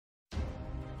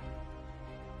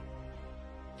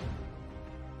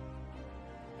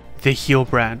The heal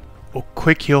brand, or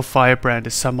quick heal firebrand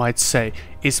as some might say,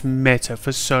 is meta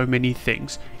for so many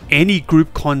things. Any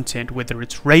group content, whether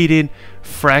it's raid-in,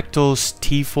 fractals,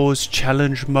 T4s,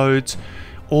 challenge modes,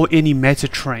 or any meta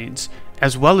trains,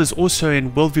 as well as also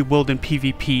in World v World and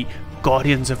PvP,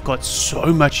 Guardians have got so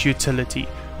much utility.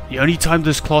 The only time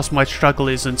this class might struggle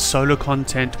is in solo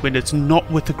content when it's not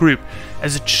with a group,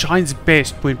 as it shines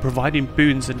best when providing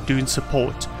boons and doing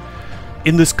support.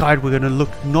 In this guide we're going to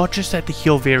look not just at the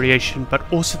heal variation but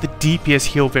also the DPS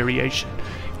heal variation,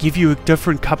 give you a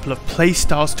different couple of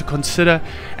playstyles to consider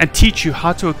and teach you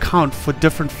how to account for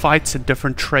different fights and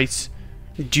different traits.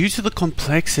 Due to the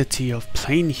complexity of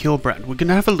playing Healbrand, we're going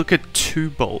to have a look at two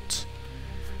builds.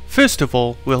 First of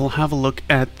all, we'll have a look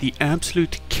at the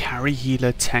absolute carry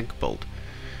healer tank build.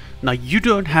 Now you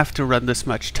don't have to run this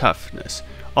much toughness.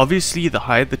 Obviously the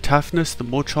higher the toughness, the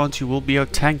more chance you will be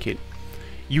of tanking.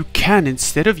 You can,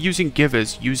 instead of using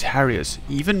givers, use Harriers,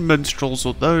 even minstrels,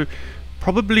 although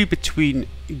probably between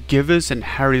givers and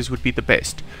Harriers would be the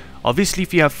best. Obviously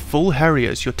if you have full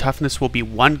Harriers, your toughness will be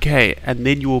 1k and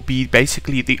then you will be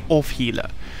basically the off healer.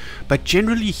 But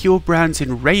generally heal brands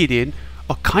in raid-in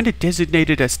are kind of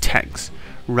designated as tanks.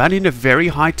 Running a very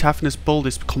high toughness build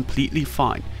is completely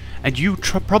fine, and you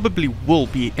probably will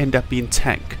end up being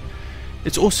tank.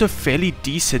 It's also fairly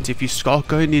decent if you start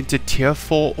going into tier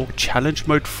 4 or challenge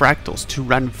mode fractals to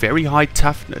run very high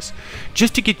toughness.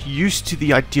 Just to get used to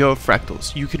the idea of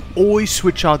fractals, you can always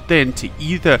switch out then to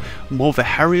either more of a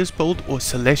Harriers build or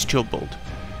Celestial build.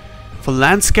 For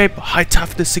landscape, high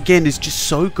toughness again is just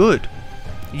so good.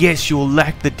 Yes, you will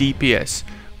lack the DPS,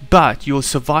 but you'll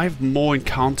survive more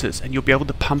encounters and you'll be able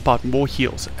to pump out more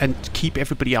heals and keep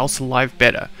everybody else alive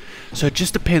better. So it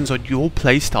just depends on your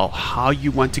playstyle, how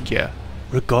you want to gear.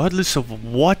 Regardless of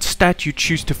what stat you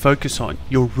choose to focus on,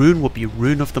 your rune will be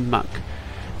Rune of the Monk.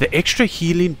 The extra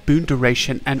healing, boon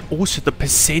duration, and also the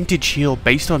percentage heal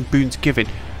based on boons given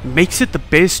makes it the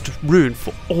best rune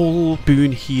for all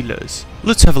boon healers.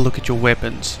 Let's have a look at your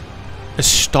weapons. A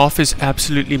staff is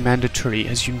absolutely mandatory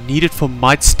as you need it for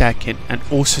might stacking and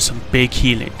also some big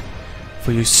healing.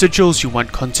 For your sigils you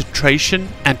want concentration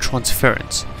and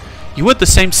transference. You want the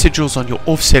same sigils on your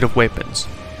offset of weapons.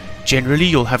 Generally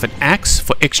you'll have an axe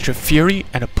for extra fury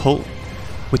and a pull,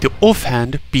 with your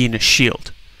offhand being a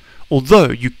shield. Although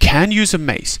you can use a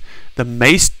mace, the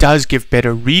mace does give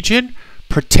better regen,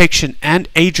 protection and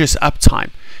Aegis uptime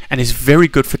and is very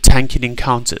good for tanking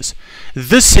encounters.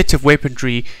 This set of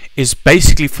weaponry is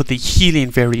basically for the healing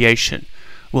variation.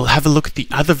 We'll have a look at the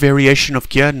other variation of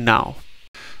gear now.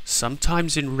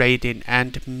 Sometimes in raid-in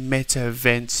and meta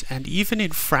events and even in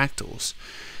fractals,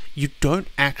 you don't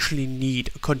actually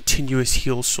need a continuous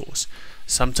heal source.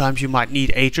 Sometimes you might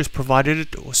need Aegis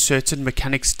provided or certain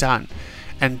mechanics done,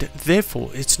 and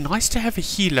therefore it's nice to have a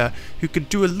healer who can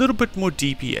do a little bit more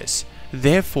DPS.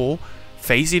 Therefore,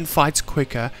 phasing fights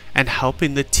quicker and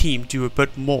helping the team do a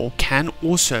bit more can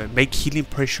also make healing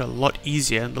pressure a lot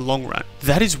easier in the long run.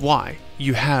 That is why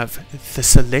you have the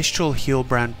Celestial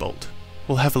Healbrand build.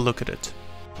 We'll have a look at it.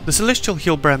 The Celestial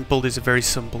Healbrand build is a very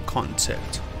simple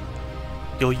concept.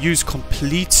 You'll use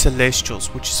complete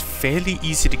Celestials, which is fairly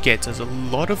easy to get as a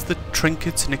lot of the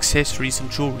trinkets and accessories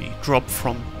and jewelry drop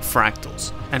from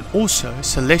fractals. And also,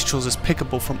 Celestials is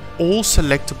pickable from all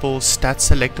selectable, stat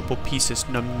selectable pieces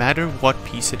no matter what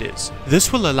piece it is.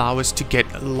 This will allow us to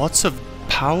get lots of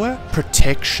power,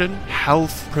 protection,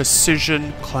 health,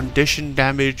 precision, condition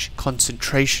damage,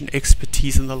 concentration,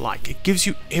 expertise and the like. It gives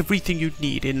you everything you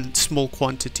need in small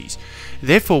quantities.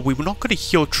 Therefore, we're not going to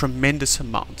heal tremendous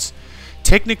amounts.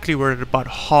 Technically we're at about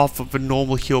half of a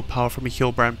normal heal power from a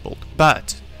Healbrand build,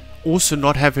 but also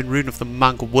not having Rune of the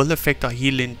Monk will affect our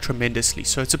healing tremendously,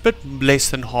 so it's a bit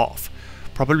less than half,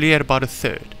 probably at about a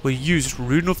third. We'll use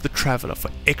Rune of the Traveler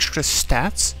for extra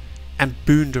stats and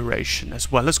boon duration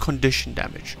as well as condition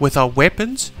damage. With our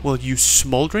weapons, we'll use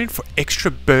Smoldering for extra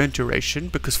burn duration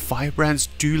because firebrands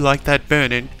do like that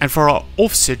burning, and for our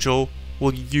off sigil,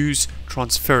 we'll use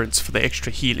Transference for the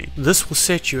extra healing. This will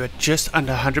set you at just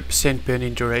under 100%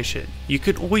 burning duration. You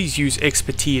can always use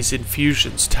expertise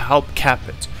infusions to help cap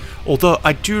it, although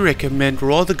I do recommend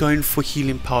rather going for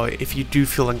healing power if you do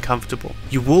feel uncomfortable.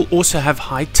 You will also have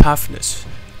high toughness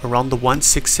around the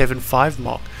 1675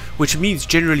 mark, which means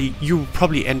generally you will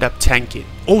probably end up tanking.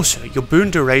 Also, your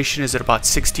boon duration is at about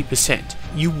 60%.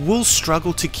 You will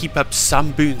struggle to keep up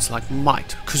some boons like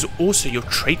might, because also your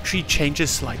trait tree changes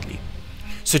slightly.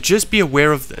 So just be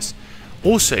aware of this.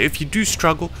 Also, if you do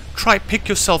struggle, try pick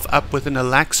yourself up with an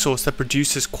Alack source that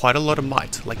produces quite a lot of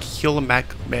might, like Heal a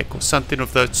Mech or something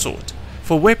of that sort.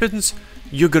 For weapons,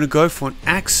 you're going to go for an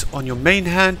axe on your main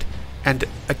hand and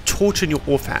a torch in your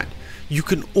offhand. You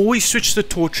can always switch the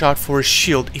torch out for a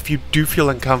shield if you do feel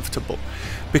uncomfortable,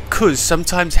 because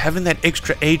sometimes having that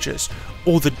extra Aegis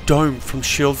or the dome from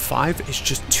shield 5 is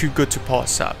just too good to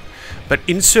pass up. But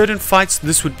in certain fights,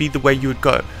 this would be the way you would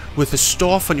go, with a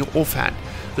staff on your offhand.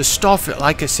 The staff,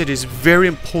 like I said, is very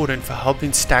important for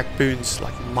helping stack boons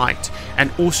like might, and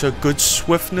also good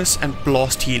swiftness and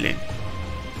blast healing.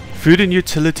 Food and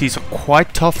utilities are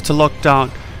quite tough to lock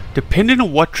down. Depending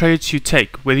on what traits you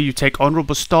take, whether you take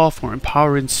Honorable Staff or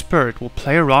Empowering Spirit, will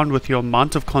play around with your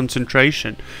amount of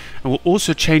concentration, and will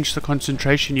also change the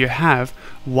concentration you have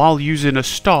while using a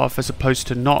staff as opposed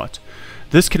to not.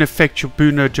 This can affect your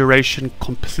booner duration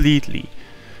completely,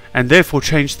 and therefore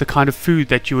change the kind of food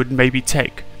that you would maybe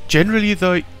take. Generally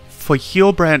though, for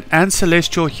Healbrand and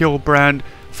Celestial Healbrand,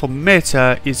 for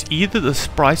meta is either the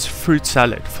Spice Fruit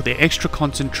Salad for the extra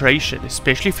concentration,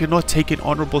 especially if you're not taking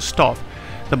Honorable Staff.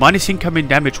 The minus incoming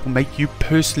damage will make you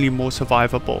personally more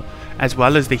survivable, as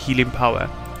well as the healing power.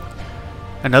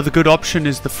 Another good option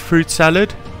is the Fruit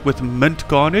Salad with mint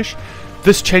garnish.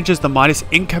 This changes the minus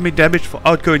incoming damage for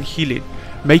outgoing healing,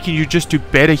 making you just do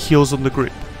better heals on the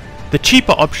group. The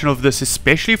cheaper option of this,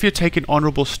 especially if you're taking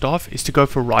Honorable Staff, is to go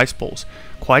for Rice Balls.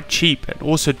 Quite cheap and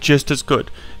also just as good.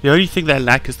 The only thing they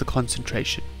lack is the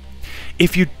concentration.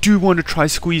 If you do want to try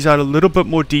squeeze out a little bit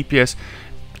more DPS,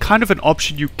 kind of an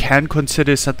option you can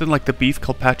consider something like the Beef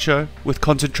Carpaccio with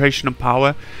concentration and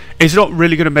power. It's not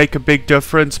really going to make a big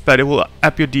difference, but it will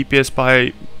up your DPS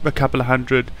by a couple of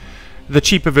hundred. The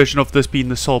cheaper version of this being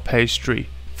the Soul Pastry.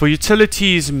 For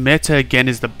utilities, meta again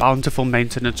is the Bountiful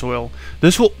Maintenance Oil.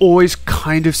 This will always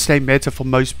kind of stay meta for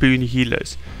most boon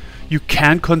healers. You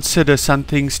can consider some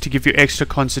things to give you extra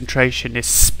concentration,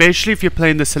 especially if you're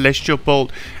playing the Celestial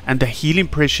build and the healing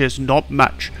pressure is not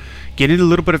much. Getting a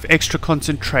little bit of extra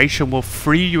concentration will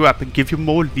free you up and give you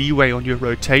more leeway on your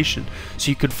rotation, so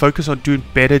you can focus on doing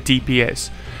better DPS.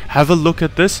 Have a look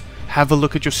at this, have a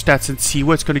look at your stats and see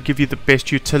what's going to give you the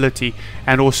best utility,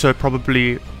 and also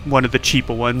probably one of the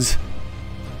cheaper ones.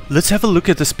 Let's have a look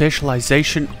at the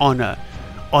Specialization Honor.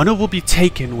 Honor will be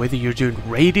taken whether you're doing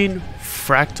raiding,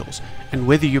 fractals, and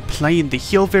whether you're playing the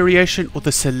heal variation or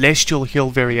the Celestial heal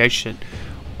variation.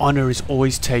 Honor is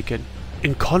always taken.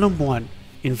 In column 1,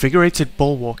 Invigorated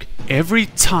Bulwark, every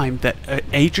time that an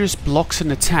Aegis blocks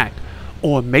an attack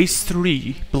or a Mace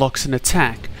 3 blocks an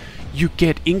attack, you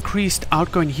get increased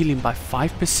outgoing healing by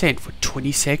 5% for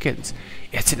 20 seconds.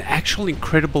 It's an actual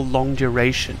incredible long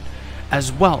duration.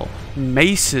 As well,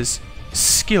 Mace's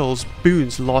skills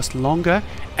boons last longer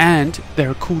and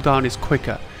their cooldown is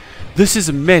quicker. This is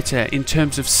a meta in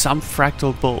terms of some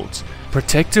fractal builds.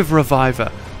 Protective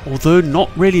Reviver, although not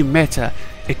really meta,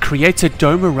 it creates a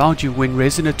dome around you when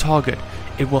resing a target.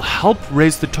 It will help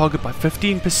res the target by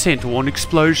 15% or an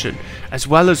explosion, as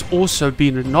well as also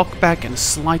being a knockback and a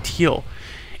slight heal.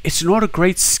 It's not a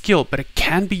great skill, but it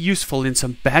can be useful in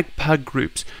some bag pug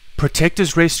groups.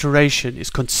 Protector's Restoration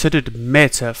is considered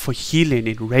meta for healing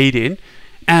in raiding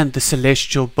and the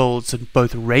Celestial builds in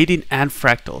both raiding and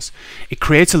fractals. It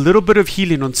creates a little bit of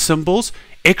healing on symbols,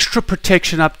 extra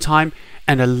protection uptime,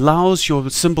 and allows your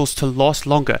symbols to last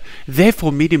longer,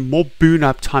 therefore meaning more boon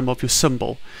uptime of your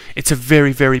symbol. It's a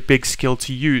very, very big skill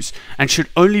to use and should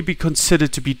only be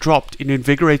considered to be dropped in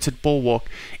Invigorated Bulwark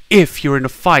if you're in a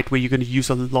fight where you're going to use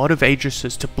a lot of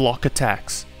Aegises to block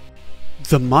attacks.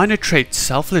 The minor trait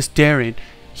Selfless Daring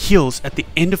heals at the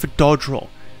end of a dodge roll.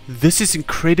 This is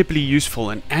incredibly useful,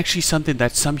 and actually something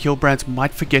that some heal brands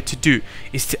might forget to do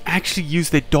is to actually use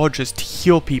their dodges to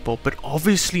heal people, but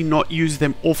obviously not use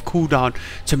them off cooldown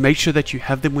to make sure that you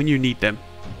have them when you need them.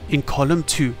 In column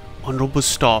 2, Honorable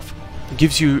Staff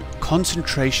gives you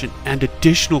concentration and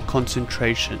additional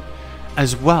concentration,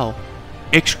 as well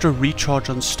extra recharge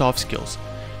on staff skills.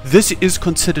 This is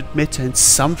considered meta in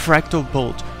some fractal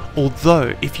builds,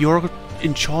 although if you're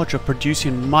in charge of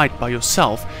producing might by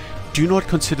yourself, do not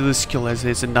consider this skill, as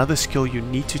there's another skill you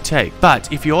need to take. But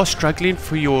if you are struggling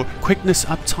for your quickness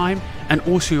uptime and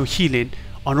also your healing,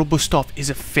 Honorable Staff is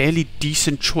a fairly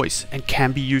decent choice and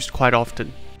can be used quite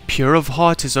often. Pure of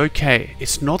Heart is okay.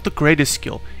 It's not the greatest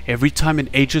skill. Every time an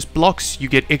Aegis blocks, you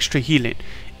get extra healing.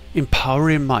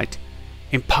 Empowering Might.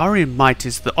 Empowering Might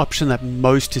is the option that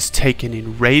most is taken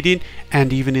in raiding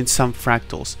and even in some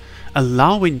fractals,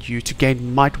 allowing you to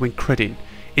gain might when critting.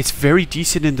 It's very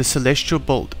decent in the Celestial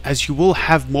build, as you will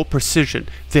have more precision,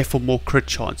 therefore more crit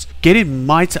chance. Getting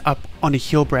might up on a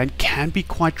heal brand can be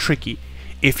quite tricky.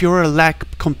 If your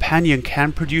lack companion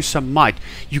can produce some might,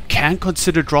 you can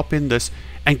consider dropping this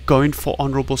and going for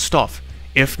Honorable Staff.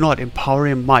 If not,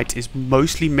 Empowering Might is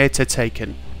mostly meta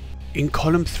taken. In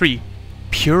column 3,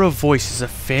 Pure Voice is a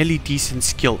fairly decent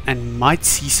skill and might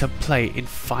see some play in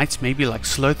fights maybe like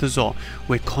Slothazor,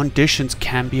 where conditions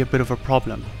can be a bit of a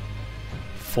problem.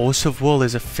 Force of Will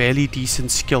is a fairly decent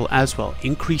skill as well,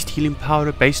 increased healing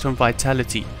power based on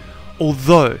vitality,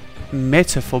 although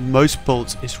meta for most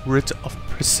builds is Writ of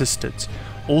Persistence.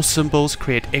 All symbols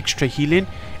create extra healing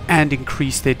and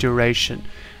increase their duration.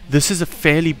 This is a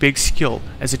fairly big skill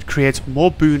as it creates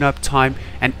more boon up time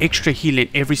and extra healing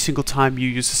every single time you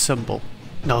use a symbol.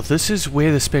 Now this is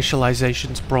where the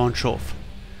specializations branch off.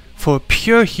 For a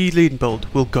pure healing build,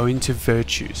 we'll go into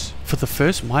virtues. For the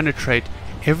first minor trait,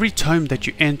 every tome that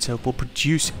you enter will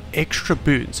produce extra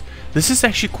boons. This is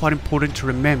actually quite important to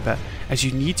remember as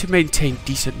you need to maintain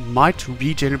decent might,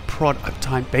 regen and prod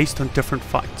uptime based on different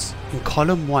fights. In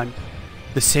column 1,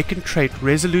 the second trait,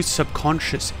 Resolute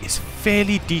Subconscious, is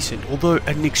fairly decent, although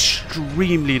an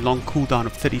extremely long cooldown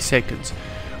of 30 seconds.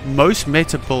 Most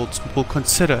meta builds will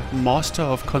consider Master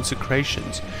of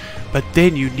Consecrations, but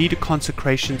then you need a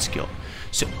consecration skill.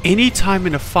 So anytime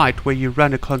in a fight where you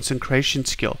run a consecration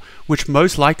skill, which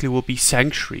most likely will be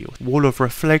Sanctuary or Wall of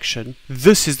Reflection,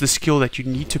 this is the skill that you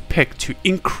need to pick to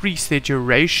increase their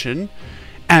duration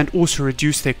and also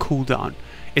reduce their cooldown.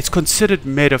 It's considered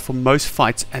meta for most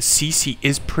fights as CC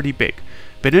is pretty big,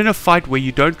 but in a fight where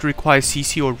you don't require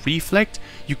CC or Reflect,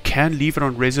 you can leave it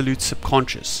on Resolute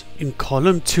Subconscious. In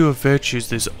column 2 of virtues,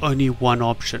 there's only one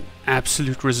option,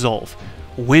 Absolute Resolve.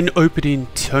 When opening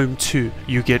Tome 2,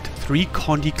 you get 3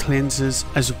 Condi Cleanses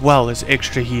as well as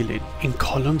extra healing. In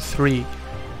column 3,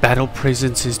 Battle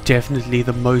Presence is definitely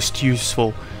the most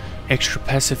useful. Extra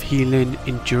passive healing,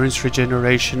 endurance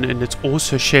regeneration, and it's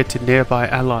also shared to nearby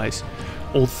allies.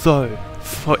 Although,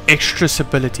 for extra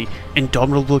stability,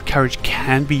 Indomitable Courage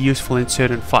can be useful in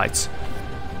certain fights.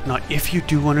 Now if you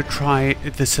do want to try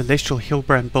the Celestial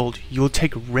Hillbrand build, you'll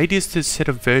take Radius's set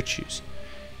of virtues.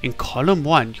 In column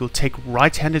 1, you'll take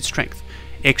Right-handed Strength,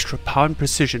 extra power and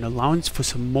precision, allowance for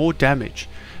some more damage.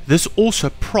 This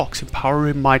also procs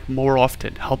Empowering Might more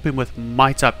often, helping with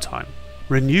might uptime.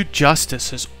 Renewed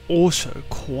Justice is also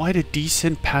quite a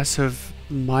decent passive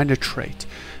minor trait.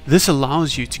 This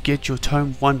allows you to get your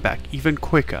Tome 1 back even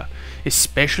quicker,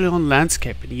 especially on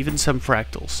Landscape and even some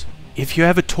Fractals. If you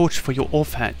have a torch for your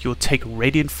offhand, you'll take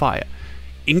Radiant Fire,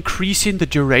 increasing the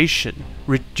duration,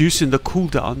 reducing the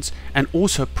cooldowns, and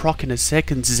also proccing a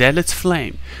second Zealot's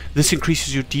Flame. This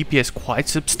increases your DPS quite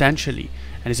substantially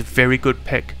and is a very good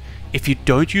pick. If you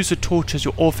don't use a torch as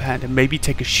your offhand and maybe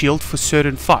take a shield for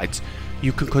certain fights,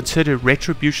 you can consider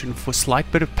Retribution for a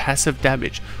slight bit of passive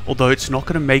damage, although it's not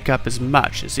going to make up as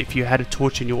much as if you had a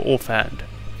torch in your offhand.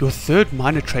 Your third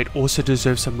minor trait also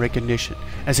deserves some recognition,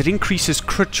 as it increases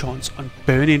crit chance on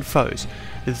burn-in foes.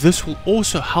 This will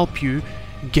also help you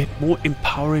get more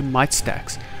Empowering Might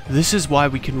stacks. This is why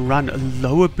we can run a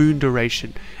lower boon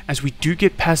duration, as we do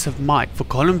get passive might. For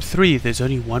column 3, there's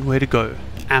only one way to go,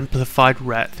 Amplified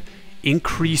Wrath.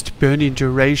 Increased burn-in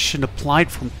duration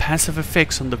applied from passive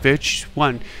effects on the Virtues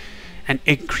 1 and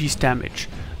increased damage.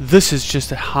 This is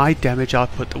just a high damage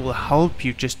output that will help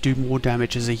you just do more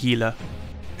damage as a healer.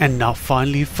 And now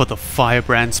finally for the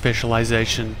Firebrand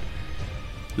specialization.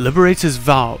 Liberator's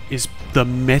Vow is the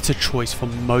meta choice for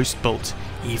most builds,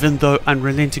 even though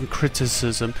Unrelenting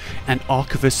Criticism and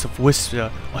Archivist of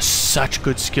Whisper are such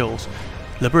good skills.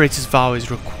 Liberator's Vow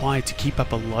is required to keep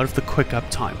up a lot of the quick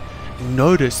uptime.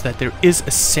 Notice that there is a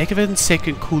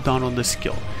 7-second cooldown on this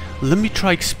skill. Let me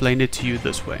try explain it to you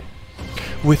this way.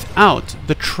 Without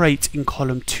the trait in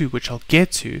column 2, which I'll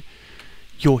get to,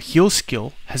 your heal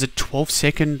skill has a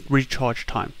 12-second recharge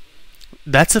time.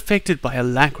 That's affected by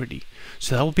Alacrity,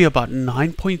 so that will be about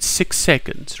 9.6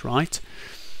 seconds, right?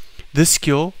 This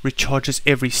skill recharges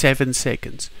every 7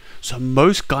 seconds. So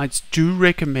most guides do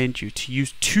recommend you to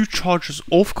use 2 charges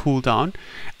off cooldown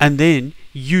and then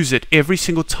use it every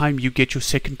single time you get your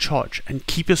second charge and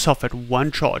keep yourself at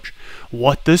 1 charge.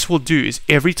 What this will do is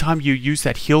every time you use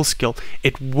that heal skill,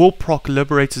 it will proc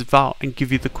Liberator's Vow and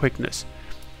give you the quickness.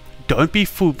 Don't be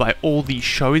fooled by all these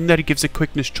showing that it gives a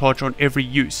quickness charge on every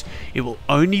use. It will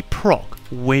only proc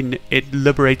when it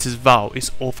Liberator's Vow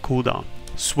is off cooldown.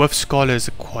 Swift Scholar is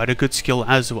quite a good skill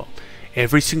as well.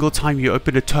 Every single time you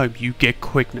open a tome, you get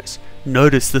quickness.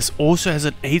 Notice this also has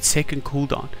an 8-second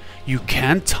cooldown. You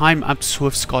can time up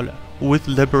Swift Scholar with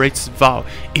Liberator's Vow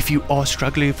if you are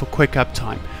struggling for quick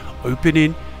uptime.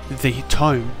 Opening the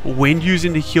tome when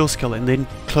using the heal skill and then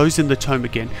closing the tome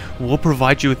again will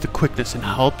provide you with the quickness and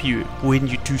help you when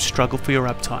you do struggle for your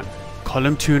uptime.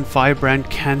 Column 2 and Firebrand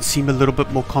can seem a little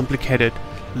bit more complicated.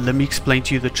 Let me explain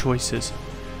to you the choices.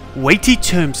 Weighty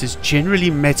Terms is generally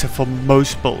meta for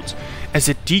most builds, as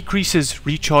it decreases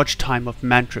recharge time of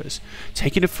mantras,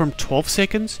 taking it from 12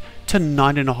 seconds to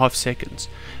 9.5 seconds.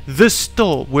 This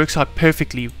still works out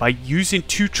perfectly by using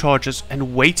 2 charges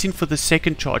and waiting for the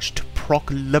second charge to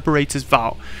proc Liberator's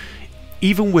Vow.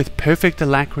 Even with perfect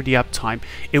alacrity uptime,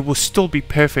 it will still be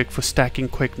perfect for stacking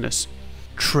quickness.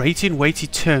 Trading Weighty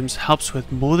Terms helps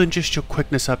with more than just your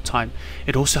quickness uptime,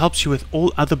 it also helps you with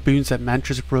all other boons that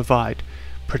mantras provide.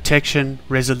 Protection,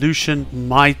 resolution,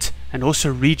 might, and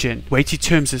also regen. Weighty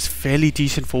Terms is fairly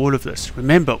decent for all of this.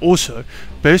 Remember also,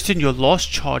 bursting your last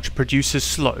charge produces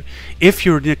slow. If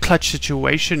you're in a clutch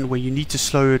situation where you need to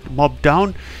slow a mob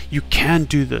down, you can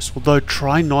do this, although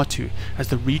try not to, as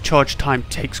the recharge time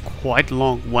takes quite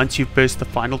long once you've burst the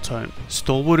final tome.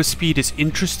 Stalwater speed is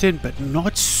interesting but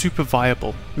not super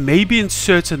viable. Maybe in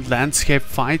certain landscape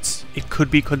fights it could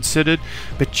be considered,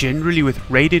 but generally with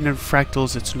raiding and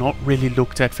fractals it's not really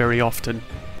looked at very often.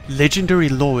 Legendary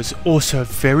Lore is also a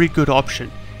very good option.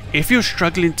 If you're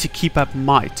struggling to keep up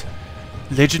might,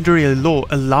 Legendary Lore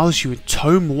allows you in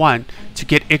Tome 1 to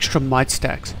get extra might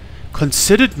stacks.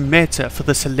 Considered meta for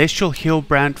the Celestial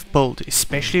Healbrand build,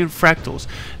 especially in fractals,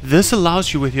 this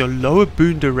allows you with your lower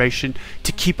boon duration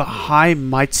to keep a high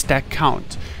might stack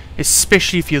count.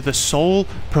 Especially if you're the sole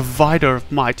provider of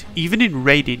might, even in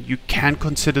raiding you can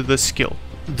consider this skill.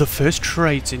 The first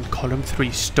trait in column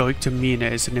 3, Stoic Demeanor,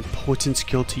 is an important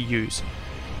skill to use,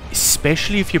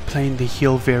 especially if you're playing the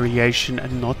heal variation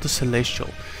and not the celestial,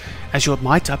 as your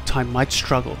might uptime might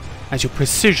struggle, as your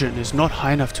precision is not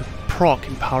high enough to proc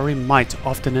empowering might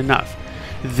often enough.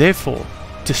 Therefore,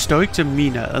 the Stoic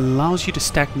Demeanor allows you to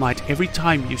stack might every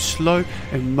time you slow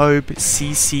a mob,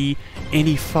 CC,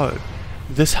 any foe.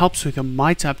 This helps with your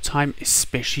might uptime,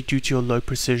 especially due to your low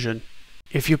precision.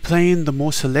 If you're playing the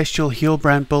more Celestial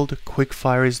Healbrand build,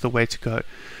 Quickfire is the way to go.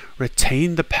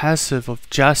 Retain the passive of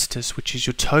Justice, which is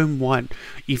your Tome 1,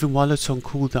 even while it's on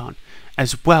cooldown,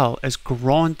 as well as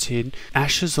granting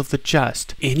Ashes of the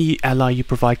Just any ally you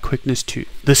provide quickness to.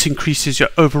 This increases your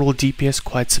overall DPS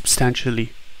quite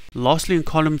substantially. Lastly, in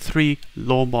column 3,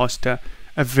 Lawmaster,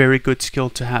 a very good skill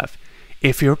to have.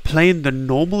 If you're playing the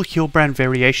normal Healbrand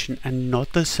variation and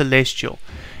not the Celestial,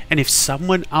 and if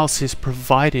someone else is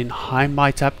providing high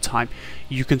might uptime,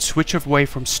 you can switch away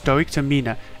from Stoic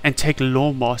Demeanor and take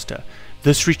Lawmaster.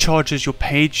 This recharges your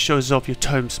pages of your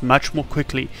tomes much more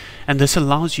quickly, and this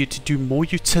allows you to do more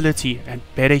utility and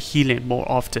better healing more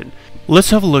often. Let's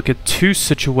have a look at 2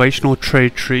 situational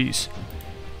trade trees.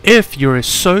 If you're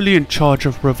solely in charge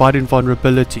of providing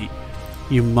vulnerability,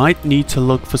 you might need to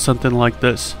look for something like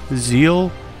this: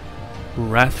 Zeal,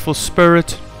 Wrathful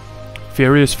Spirit,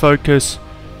 Furious Focus,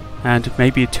 and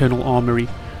maybe Eternal Armory.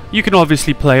 You can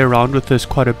obviously play around with this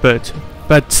quite a bit,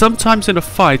 but sometimes in a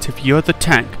fight, if you're the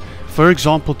tank, for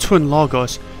example Twin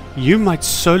Lagos, you might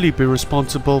solely be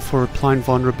responsible for applying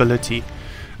vulnerability.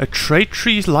 A trait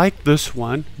tree like this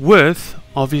one, with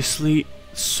obviously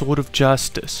Sword of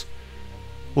Justice,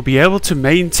 will be able to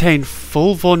maintain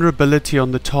full vulnerability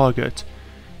on the target.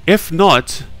 If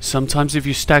not, sometimes if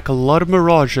you stack a lot of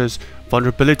mirages,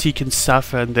 vulnerability can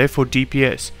suffer and therefore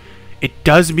DPS. It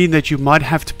does mean that you might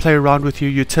have to play around with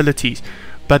your utilities,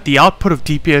 but the output of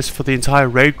DPS for the entire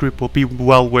raid group will be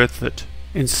well worth it.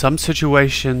 In some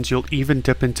situations you'll even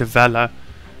dip into Valor,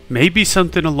 maybe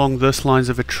something along this lines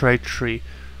of a trait tree,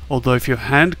 although if you're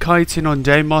hand kiting on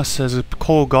Deimos as a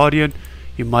core guardian,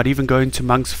 you might even go into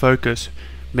Monk's Focus,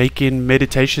 making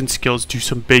meditation skills do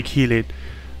some big healing.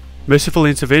 Merciful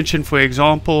Intervention, for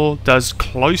example, does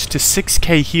close to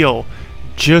 6k heal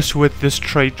just with this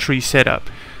trait tree setup.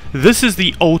 This is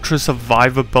the ultra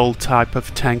survivor build type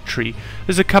of tank tree.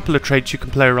 There's a couple of traits you can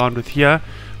play around with here,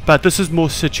 but this is more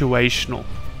situational.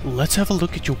 Let's have a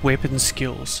look at your weapon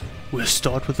skills. We'll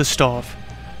start with the staff.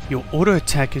 Your auto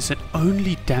attack is an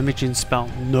only damaging spell,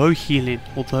 no healing,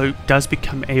 although it does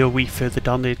become AoE further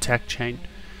down the attack chain.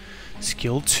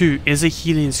 Skill 2 is a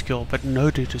healing skill, but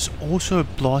note it is also a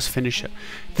blast finisher.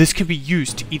 This can be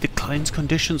used to either cleanse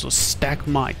conditions or stack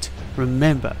might.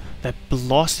 Remember that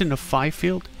blast in a fire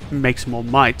field makes more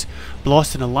might,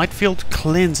 blast in a light field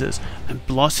cleanses, and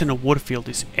blast in a water field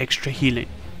is extra healing.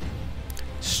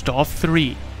 Staff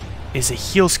 3 is a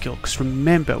heal skill, because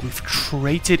remember we've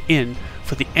traded in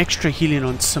for the extra healing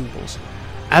on symbols,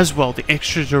 as well the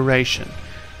extra duration.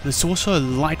 There's also a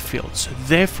light field, so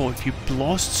therefore if you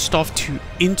blast Staff 2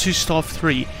 into Staff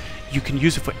 3, you can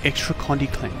use it for extra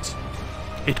Condi cleanse.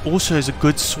 It also is a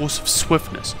good source of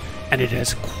swiftness, and it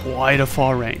has quite a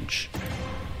far range.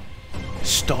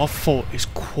 Staff 4 is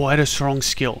quite a strong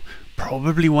skill,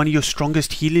 probably one of your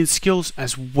strongest healing skills,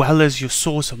 as well as your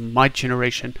source of might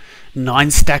generation. 9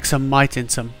 stacks of might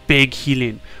and some big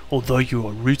healing, although you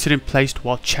are rooted in place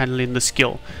while channeling the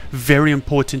skill. Very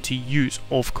important to use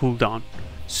off cooldown.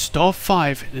 Star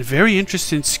 5 is a very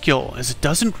interesting skill, as it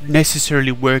doesn't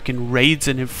necessarily work in raids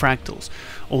and in fractals,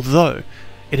 although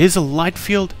it is a light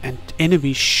field and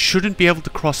enemies shouldn't be able to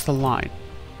cross the line.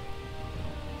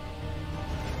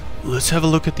 Let's have a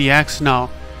look at the axe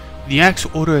now. The axe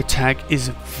auto attack is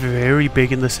very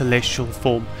big in the celestial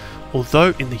form,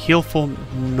 although in the heal form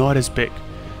not as big.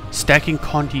 Stacking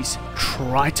contis,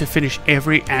 try to finish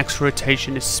every axe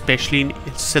rotation, especially in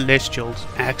celestials.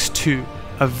 Axe 2,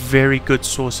 a very good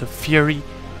source of fury,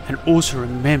 and also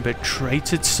remember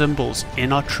traded symbols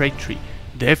in our trait tree,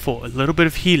 therefore a little bit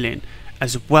of healing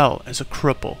as well as a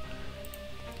cripple.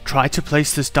 Try to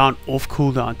place this down off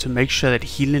cooldown to make sure that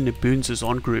healing and boons is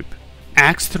on group.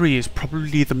 Axe 3 is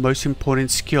probably the most important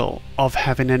skill of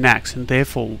having an axe, and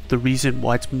therefore the reason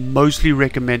why it's mostly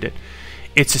recommended.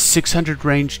 It's a 600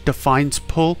 range defiance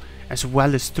pull as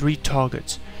well as 3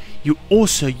 targets. You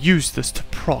also use this to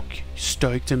proc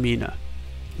stoic demeanor.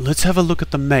 Let's have a look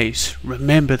at the mace.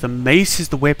 Remember, the mace is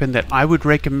the weapon that I would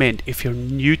recommend if you're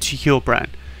new to Healbrand.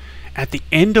 At the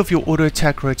end of your auto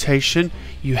attack rotation,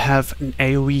 you have an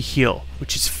AoE heal,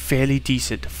 which is fairly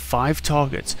decent, 5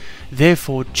 targets.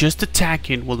 Therefore, just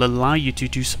attacking will allow you to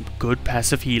do some good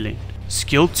passive healing.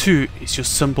 Skill 2 is your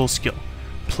symbol skill.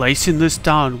 Placing this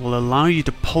down will allow you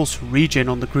to pulse regen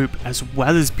on the group as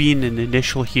well as being an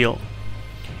initial heal.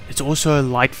 It's also a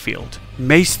light field.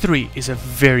 Mace 3 is a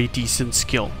very decent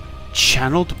skill.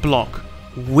 Channeled block.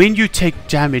 When you take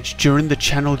damage during the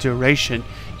channel duration,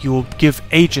 you will give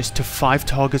Aegis to 5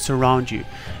 targets around you.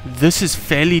 This is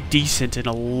fairly decent in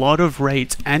a lot of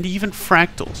raids and even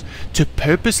fractals. To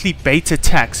purposely bait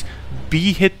attacks,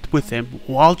 be hit with them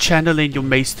while channeling your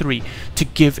Mace 3 to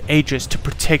give Aegis to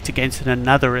protect against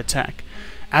another attack.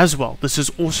 As well, this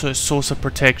is also a source of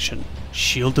protection.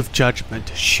 Shield of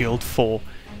Judgment, Shield 4.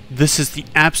 This is the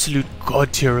absolute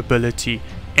god tier ability.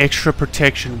 Extra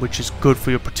protection, which is good for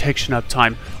your protection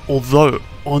uptime, although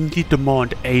on the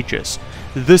demand Aegis.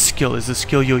 This skill is the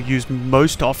skill you'll use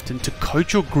most often to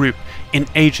coach your group in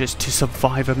Aegis to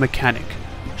survive a mechanic.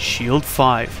 Shield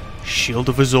 5, Shield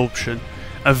of Absorption,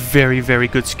 a very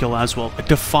good skill as well. A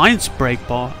Defiance break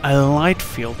bar, a light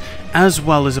field, as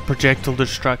well as a projectile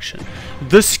destruction.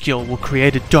 This skill will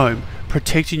create a dome,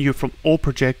 protecting you from all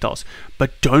projectiles,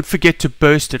 but don't forget to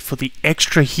burst it for the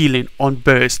extra healing on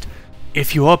burst.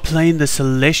 If you are playing the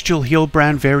Celestial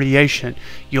Healbrand variation,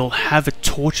 you'll have a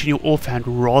torch in your offhand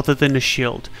rather than a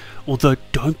shield. Although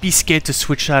don't be scared to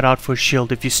switch that out for a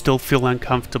shield if you still feel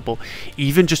uncomfortable.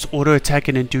 Even just auto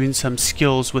attacking and doing some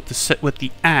skills with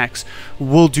the axe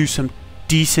will do some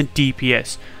decent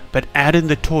DPS, but adding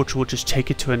the torch will just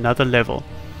take it to another level.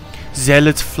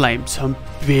 Zealot's Flame, some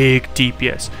big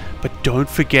DPS, but don't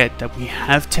forget that we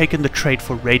have taken the trait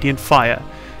for Radiant Fire.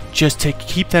 Just to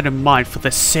keep that in mind for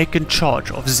the second charge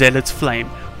of Zealot's Flame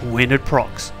when it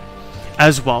procs.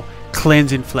 As well,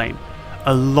 Cleansing Flame,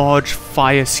 a large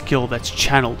fire skill that's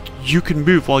channeled. You can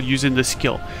move while using the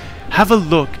skill. Have a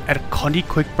look at a Conti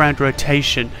Quick Brand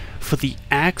rotation for the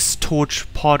axe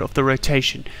torch part of the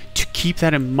rotation to keep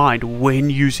that in mind when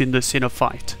using this in a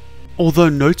fight. Although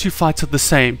no 2 fights are the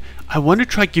same, I want to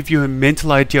try give you a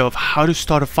mental idea of how to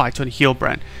start a fight on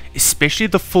Healbrand, especially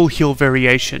the full heal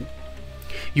variation.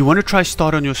 You want to try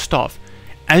start on your staff.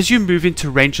 As you move into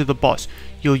range of the boss,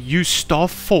 you'll use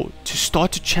staff 4 to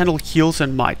start to channel heals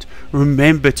and might.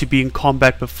 Remember to be in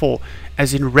combat before,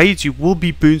 as in raids you will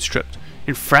be boon stripped.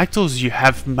 In fractals you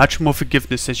have much more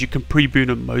forgiveness as you can pre-boon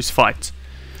in most fights.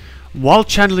 While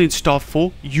channeling staff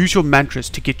 4, use your mantras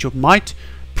to get your might,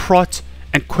 prot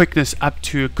and quickness up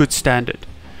to a good standard.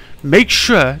 Make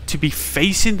sure to be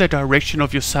facing the direction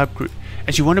of your subgroup,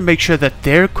 as you want to make sure that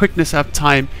their quickness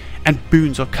uptime and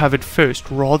boons are covered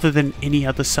first rather than any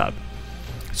other sub.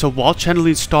 So while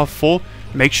channeling staff 4,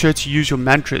 make sure to use your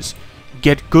mantras.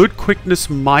 Get good quickness,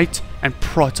 might and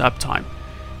prot uptime.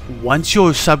 Once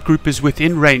your subgroup is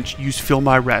within range, use Feel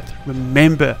My Wrath.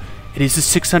 Remember, it is a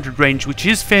 600 range, which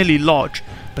is fairly large,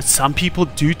 but some people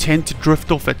do tend to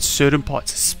drift off at certain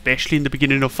parts, especially in the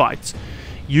beginning of fights.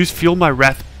 Use Feel My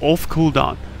Wrath off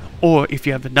cooldown, or if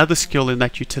you have another skill in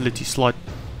that utility slot,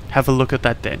 have a look at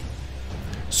that then.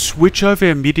 Switch over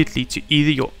immediately to either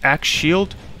your axe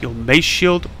shield, your mace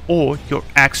shield, or your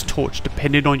axe torch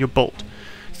depending on your bolt.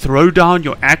 Throw down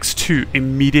your axe 2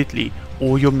 immediately,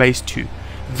 or your mace 2.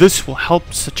 This will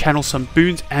help channel some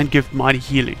boons and give mighty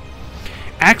healing.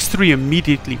 Axe 3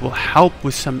 immediately will help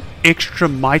with some extra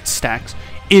might stacks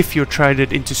if you're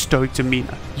traded into Stoic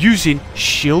Demeanor. Using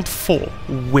Shield 4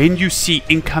 when you see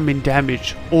incoming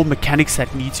damage or mechanics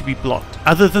that need to be blocked.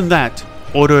 Other than that,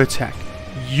 auto attack.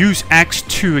 Use Axe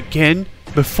 2 again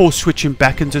before switching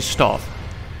back into Staff.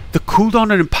 The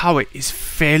cooldown on Empower is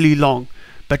fairly long,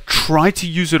 but try to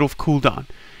use it off cooldown.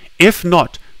 If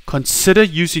not, consider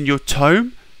using your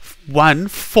Tome 1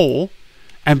 4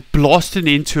 and blasting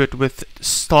into it with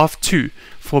Staff 2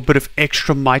 for a bit of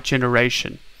extra might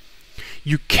generation.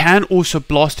 You can also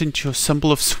blast into your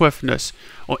Symbol of Swiftness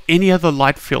or any other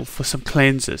light field for some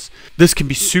cleanses. This can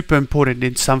be super important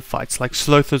in some fights like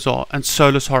Slothazar and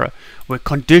Soulless Horror, where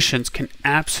conditions can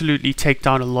absolutely take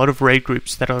down a lot of raid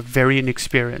groups that are very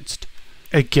inexperienced.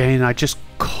 Again, I just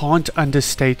can't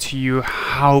understate to you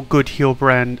how good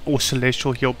Healbrand or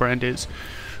Celestial Healbrand is.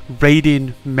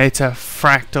 Raiding, meta,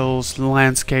 fractals,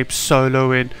 landscape,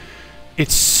 soloing.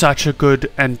 It's such a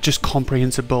good and just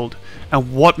comprehensive build.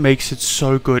 And what makes it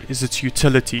so good is its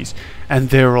utilities, and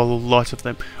there are a lot of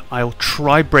them. I'll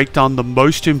try break down the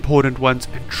most important ones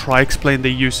and try explain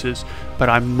their uses, but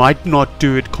I might not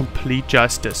do it complete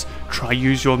justice. Try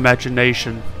use your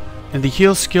imagination. In the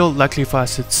heal skill, luckily for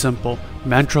us it's simple.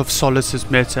 Mantra of Solace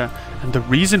is meta, and the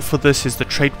reason for this is the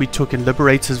trait we took in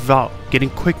Liberator's Vow, getting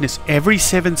quickness every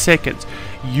 7 seconds.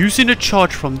 Using a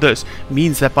charge from this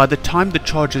means that by the time the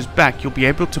charge is back, you'll be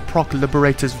able to proc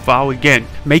Liberator's Vow again,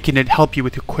 making it help you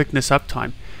with your quickness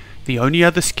uptime. The only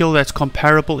other skill that's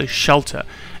comparable is Shelter,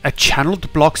 a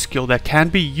channeled block skill that can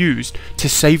be used to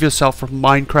save yourself from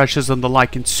mind crashes and the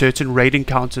like in certain raid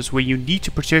encounters where you need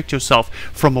to protect yourself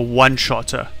from a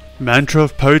one-shotter. Mantra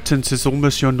of Potence is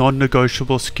almost your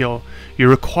non-negotiable skill. You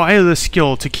require the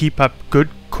skill to keep up good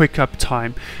quick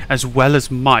uptime as well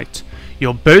as might.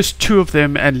 You'll burst 2 of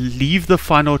them and leave the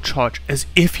final charge, as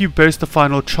if you burst the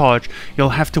final charge, you'll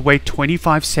have to wait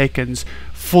 25 seconds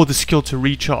for the skill to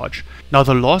recharge. Now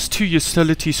the last 2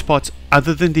 utility spots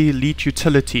other than the elite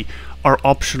utility are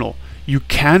optional. You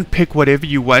can pick whatever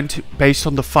you want based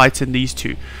on the fights in these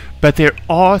 2, but there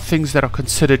are things that are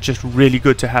considered just really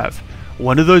good to have.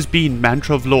 One of those being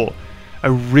Mantra of Law,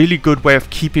 a really good way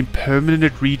of keeping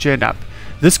permanent regen up.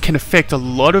 This can affect a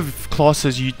lot of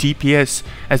classes you DPS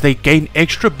as they gain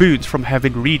extra boons from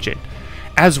having regen.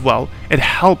 As well, it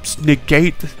helps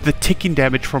negate the ticking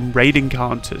damage from raid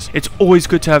encounters. It's always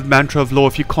good to have Mantra of Law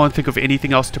if you can't think of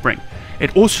anything else to bring.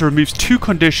 It also removes 2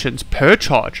 conditions per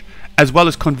charge, as well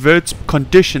as converts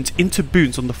conditions into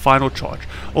boons on the final charge,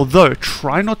 although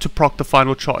try not to proc the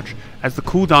final charge, as the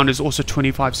cooldown is also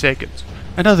 25 seconds.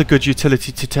 Another good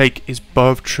utility to take is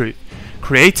Bow of Truth,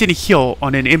 creating a heal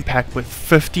on an impact with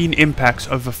 15 impacts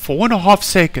over 4.5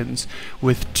 seconds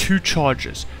with 2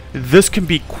 charges. This can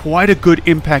be quite a good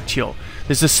impact heal.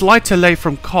 There's a slight delay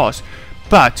from cast,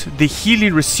 but the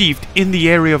healing received in the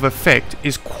area of effect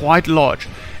is quite large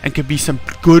and can be some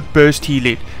good burst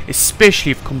healing,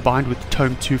 especially if combined with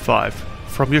Tome 2.5.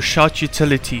 From your shout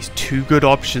utilities, 2 good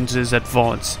options is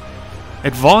Advance.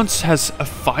 Advance has a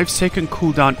 5-second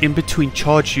cooldown in between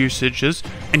charge usages,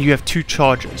 and you have 2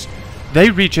 charges. They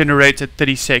regenerate at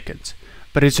 30 seconds,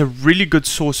 but it's a really good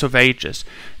source of Aegis.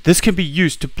 This can be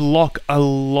used to block a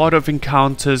lot of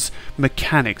encounters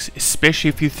mechanics, especially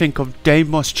if you think of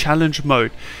Deimos challenge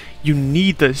mode. You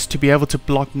need this to be able to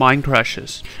block mind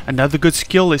crashes. Another good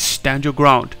skill is Stand Your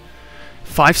Ground.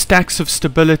 5 stacks of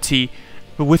stability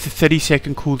with a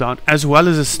 30-second cooldown, as well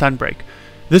as a stun break.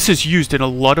 This is used in a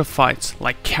lot of fights,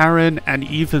 like Karen and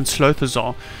even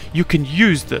Slothazar. You can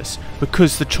use this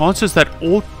because the chances that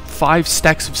all 5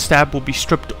 stacks of stab will be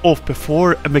stripped off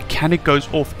before a mechanic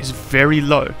goes off is very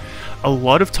low. A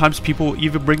lot of times people will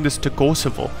even bring this to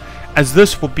Gorseville, as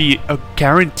this will be a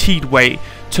guaranteed way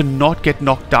to not get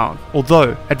knocked down,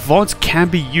 although Advance can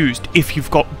be used if you've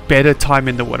got better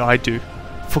timing than what I do.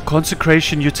 For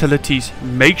Consecration utilities,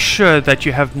 make sure that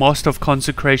you have Master of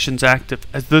Consecrations active,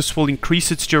 as this will increase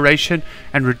its duration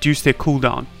and reduce their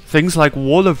cooldown. Things like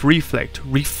Wall of Reflect,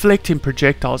 reflecting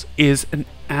projectiles, is an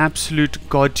absolute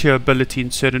god tier ability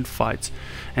in certain fights,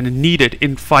 and needed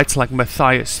in fights like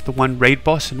Matthias, the one raid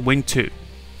boss, and Wing 2.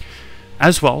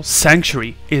 As well,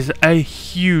 Sanctuary is a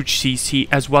huge CC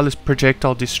as well as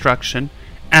projectile destruction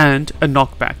and a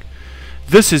knockback.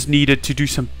 This is needed to do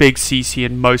some big CC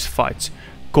in most fights.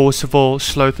 Gorseville,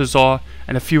 Slothazar,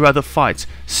 and a few other fights.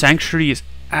 Sanctuary is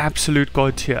absolute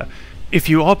god tier. If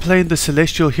you are playing the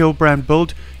Celestial Healbrand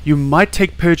build, you might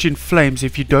take Purging Flames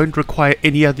if you don't require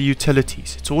any other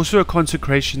utilities. It's also a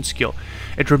consecration skill.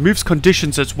 It removes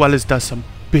conditions as well as does some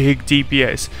big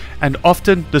DPS, and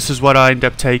often this is what I end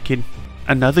up taking.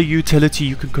 Another utility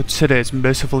you can consider is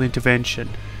Merciful Intervention.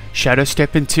 Shadow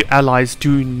Step into allies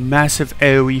doing massive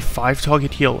AoE 5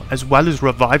 target heal as well as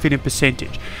reviving in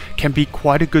percentage can be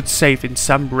quite a good save in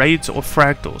some raids or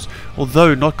fractals,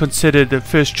 although not considered the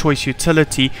first choice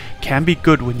utility, can be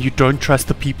good when you don't trust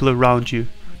the people around you.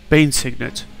 Bane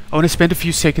Signet. I want to spend a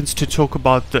few seconds to talk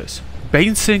about this.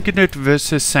 Bane Signet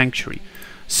versus Sanctuary.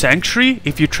 Sanctuary,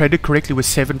 if you trade it correctly with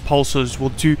 7 pulses, will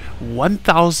do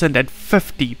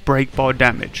 1050 break bar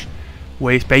damage,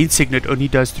 whereas Bane Signet only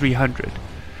does 300.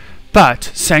 But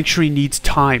Sanctuary needs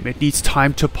time. It needs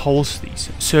time to pulse these.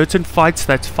 Certain fights,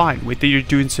 that's fine. Whether you're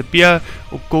doing Sabir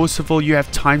or Gorseval, you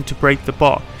have time to break the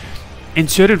bar. In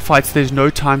certain fights, there's no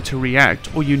time to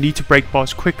react, or you need to break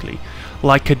bars quickly.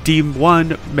 Like Kadim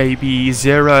 1, maybe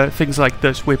Zera, things like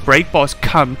this, where break bars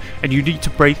come and you need to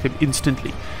break them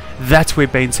instantly. That's where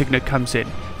Bane Signet comes in.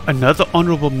 Another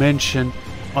honorable mention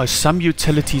are some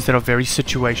utilities that are very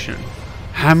situational.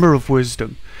 Hammer of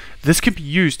Wisdom. This can be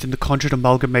used in the Conjured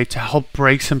Amalgamate to help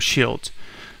break some shields.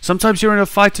 Sometimes you're in a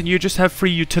fight and you just have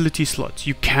free utility slots.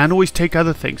 You can always take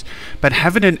other things, but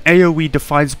having an AoE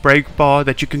defines break bar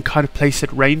that you can kind of place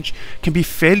at range can be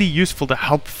fairly useful to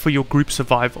help for your group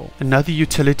survival. Another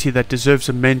utility that deserves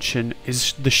a mention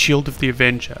is the Shield of the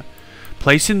Avenger.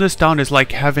 Placing this down is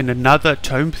like having another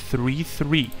Tome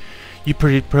 3/3. You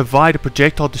provide a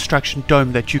projectile destruction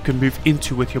dome that you can move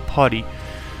into with your party.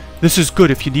 This is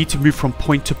good if you need to move from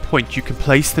point to point. You can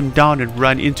place them down and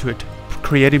run into it,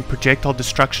 creating projectile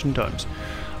destruction domes.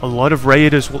 A lot of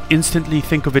raiders will instantly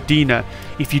think of Adina.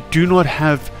 If you do not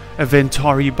have a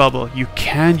Ventari bubble, you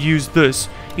can use this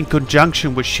in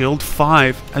conjunction with Shield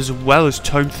 5 as well as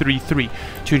Tome 3/3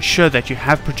 to ensure that you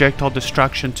have projectile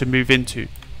destruction to move into.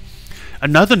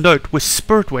 Another note with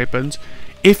spirit weapons,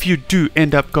 if you do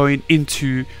end up going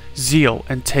into Zeal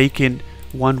and taking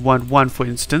 111 for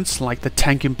instance, like the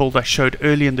tanking build I showed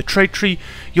earlier in the trait tree,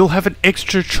 you'll have an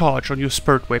extra charge on your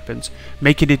spirit weapons,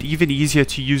 making it even easier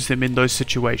to use them in those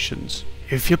situations.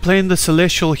 If you're playing the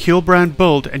Celestial Healbrand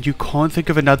build and you can't think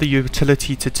of another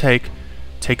utility to take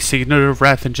Signet of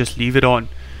Wrath and just leave it on.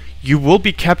 You will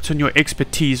be capped on your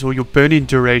expertise or your burning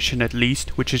duration at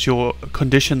least, which is your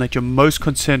condition that you're most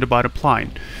concerned about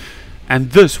applying.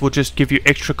 And this will just give you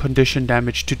extra condition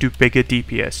damage to do bigger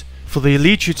DPS. For the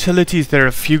elite utilities there are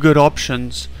a few good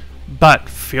options, but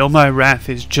Feel My Wrath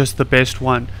is just the best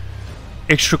one.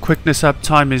 Extra quickness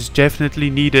uptime is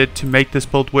definitely needed to make this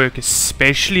build work,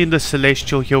 especially in the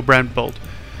Celestial Healbrand build.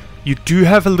 You do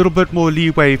have a little bit more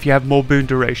leeway if you have more boon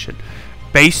duration.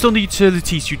 Based on the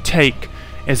utilities you take,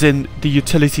 as in the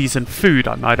utilities and food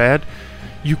I might add,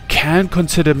 you can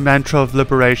consider Mantra of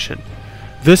Liberation.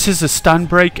 This is a stun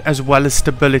break as well as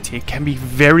stability. It can be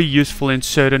very useful in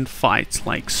certain fights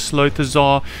like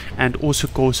Slothazar and also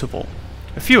Gorseval.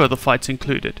 A few other fights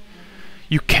included.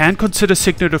 You can consider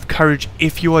Signet of Courage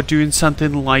if you are doing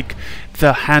something like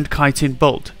the Hand Kiting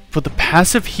build. For the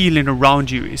passive healing around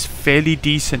you is fairly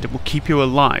decent and will keep you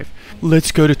alive.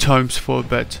 Let's go to tomes for a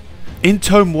bit. In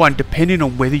Tome 1, depending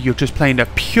on whether you're just playing a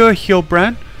pure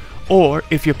Healbrand or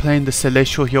if you're playing the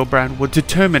Celestial Healbrand, will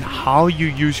determine how you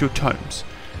use your tomes.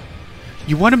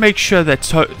 You want to make sure that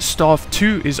Staff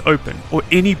 2 is open, or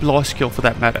any blast skill for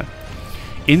that matter.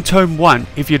 In Tome 1,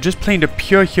 if you're just playing a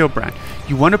pure Healbrand,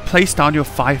 you want to place down your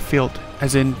 5 field,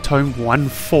 as in Tome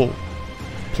 1-4.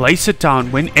 Place it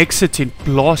down. When exiting,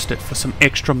 blast it for some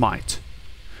extra might.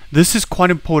 This is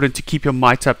quite important to keep your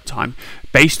might uptime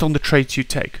based on the traits you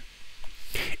take.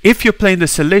 If you're playing the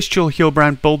Celestial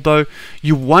Healbrand build though,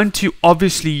 you want to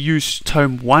obviously use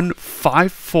Tome 1,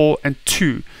 5, 4 and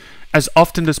 2 as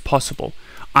often as possible.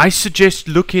 I suggest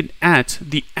looking at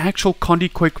the actual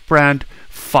Condi Quick brand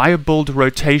fire build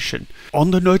rotation.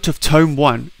 On the note of Tome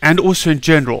 1 and also in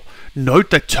general, note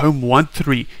that Tome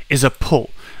 1-3 is a pull.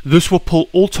 This will pull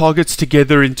all targets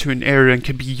together into an area and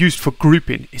can be used for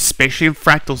grouping, especially in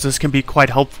fractals. This can be quite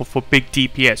helpful for big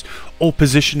DPS or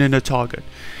positioning a target.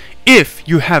 If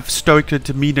you have Stoic and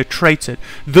Demeanor traded,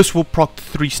 this will proc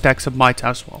 3 stacks of might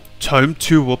as well. Tome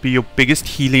 2 will be your biggest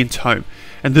healing tome,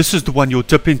 and this is the one you'll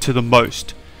dip into the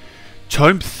most.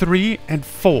 Tome 3 and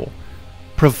 4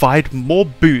 provide more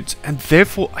boons, and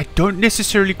therefore I don't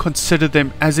necessarily consider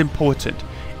them as important.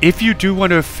 If you do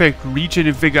want to affect regen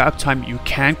and vigor uptime, you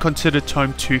can consider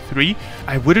Tome 2-3.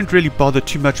 I wouldn't really bother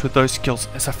too much with those skills,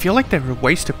 as I feel like they're a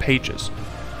waste of pages.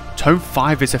 Tome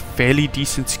 5 is a fairly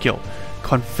decent skill,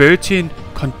 converting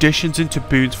conditions into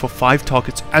boons for 5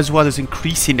 targets as well as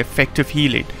increasing effective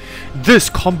healing. This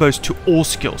combos to all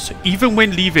skills, so even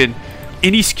when leaving,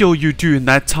 any skill you do in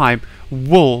that time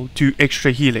will do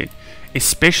extra healing.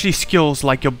 Especially skills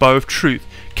like your Bow of Truth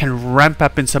can ramp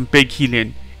up in some big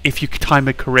healing if you time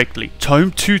it correctly.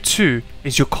 Tome 2-2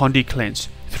 is your Condi Cleanse.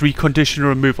 3 condition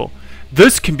removal.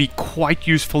 This can be quite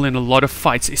useful in a lot of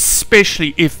fights,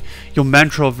 especially if your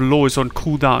Mantra of Law is on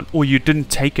cooldown or you didn't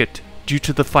take it due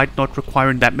to the fight not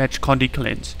requiring that much Condi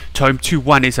cleanse. Tome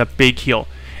 2-1 is a big heal.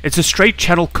 It's a straight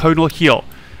channel conal heal.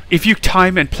 If you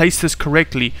time and place this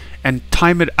correctly and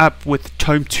time it up with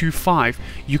Tome 2-5,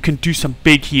 you can do some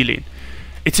big healing.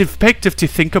 It's effective to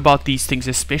think about these things,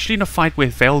 especially in a fight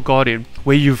with Veil Guardian,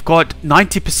 where you've got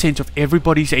 90% of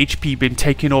everybody's HP being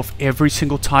taken off every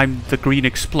single time the green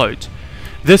explodes.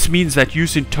 This means that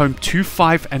using Tome 2,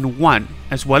 5, and 1,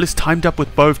 as well as timed up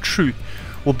with Bow of Truth,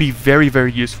 will be very,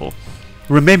 very useful.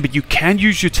 Remember, you can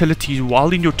use utilities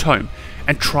while in your tome,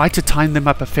 and try to time them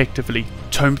up effectively.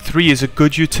 Tome 3 is a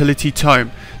good utility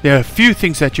tome. There are a few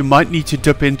things that you might need to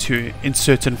dip into in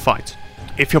certain fights.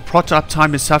 If your prot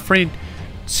uptime is suffering,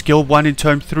 Skill 1 in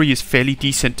Tome 3 is fairly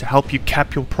decent to help you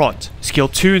cap your prot. Skill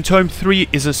 2 in Tome 3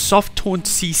 is a soft taunt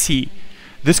CC.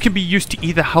 This can be used to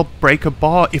either help break a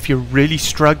bar if you're really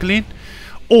struggling,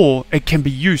 or it can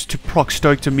be used to proc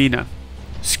Stoic Demeanor.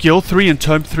 Skill 3 in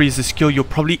Tome 3 is a skill you'll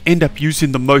probably end up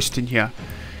using the most in here.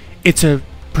 It's a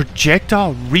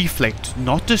projectile reflect,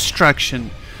 not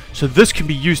distraction, so this can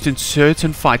be used in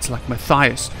certain fights like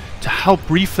Matthias to help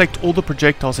reflect all the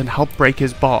projectiles and help break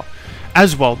his bar.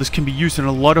 As well, this can be used in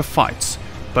a lot of fights,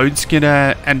 Bone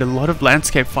Skinner and a lot of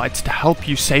landscape fights, to help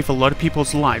you save a lot of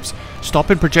people's lives,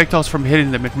 stopping projectiles from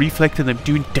hitting them and reflecting them,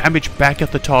 doing damage back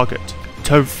at the target.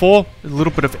 Tome 4, a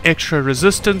little bit of extra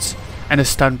resistance and a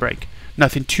stun break.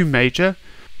 Nothing too major.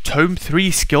 Tome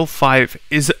 3 Skill 5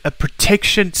 is a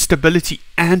protection, stability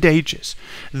and aegis.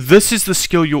 This is the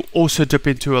skill you'll also dip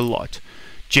into a lot.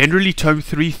 Generally, Tome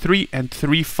 3-3 and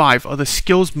 3-5 are the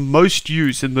skills most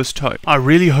used in this tome. I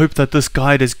really hope that this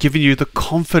guide has given you the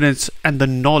confidence and the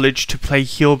knowledge to play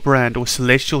Healbrand or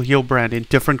Celestial Healbrand in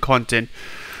different content.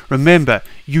 Remember,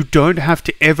 you don't have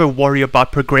to ever worry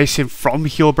about progressing from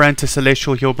Healbrand to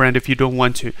Celestial Healbrand if you don't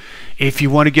want to. If you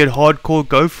want to get hardcore,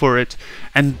 go for it.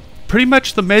 And pretty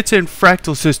much the meta in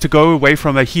Fractals is to go away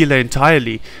from a healer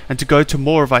entirely and to go to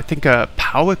more of, I think, a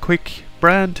power quick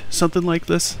brand, something like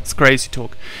this. It's crazy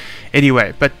talk.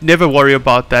 Anyway, but never worry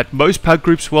about that. Most pug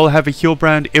groups will have a heal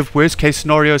brand, if worst case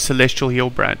scenario, Celestial Heal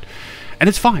brand. And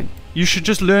it's fine. You should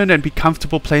just learn and be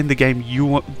comfortable playing the game you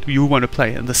want to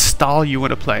play and the style you want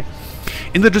to play.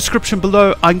 In the description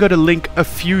below, I'm going to link a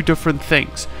few different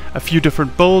things, a few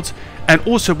different builds. And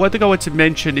also, one thing I want to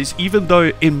mention is, even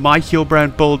though in my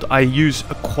Healbrand build I use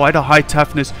quite a high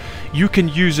toughness, you can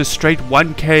use a straight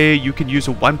 1k, you can use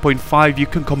a 1.5, you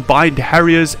can combine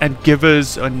Harriers and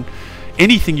Givers and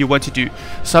anything you want to do.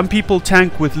 Some people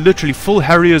tank with literally full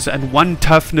Harriers and 1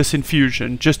 toughness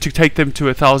infusion just to take them to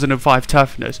 1005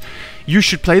 toughness. You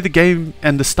should play the game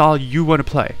and the style you want to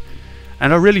play.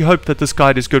 And I really hope that this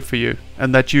guide is good for you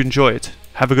and that you enjoy it.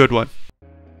 Have a good one.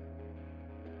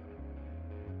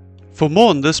 For more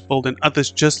on this build and others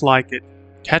just like it,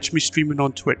 catch me streaming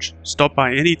on Twitch. Stop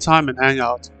by anytime and hang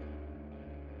out.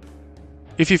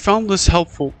 If you found this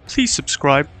helpful, please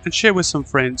subscribe and share with some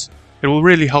friends. It will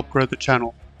really help grow the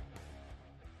channel.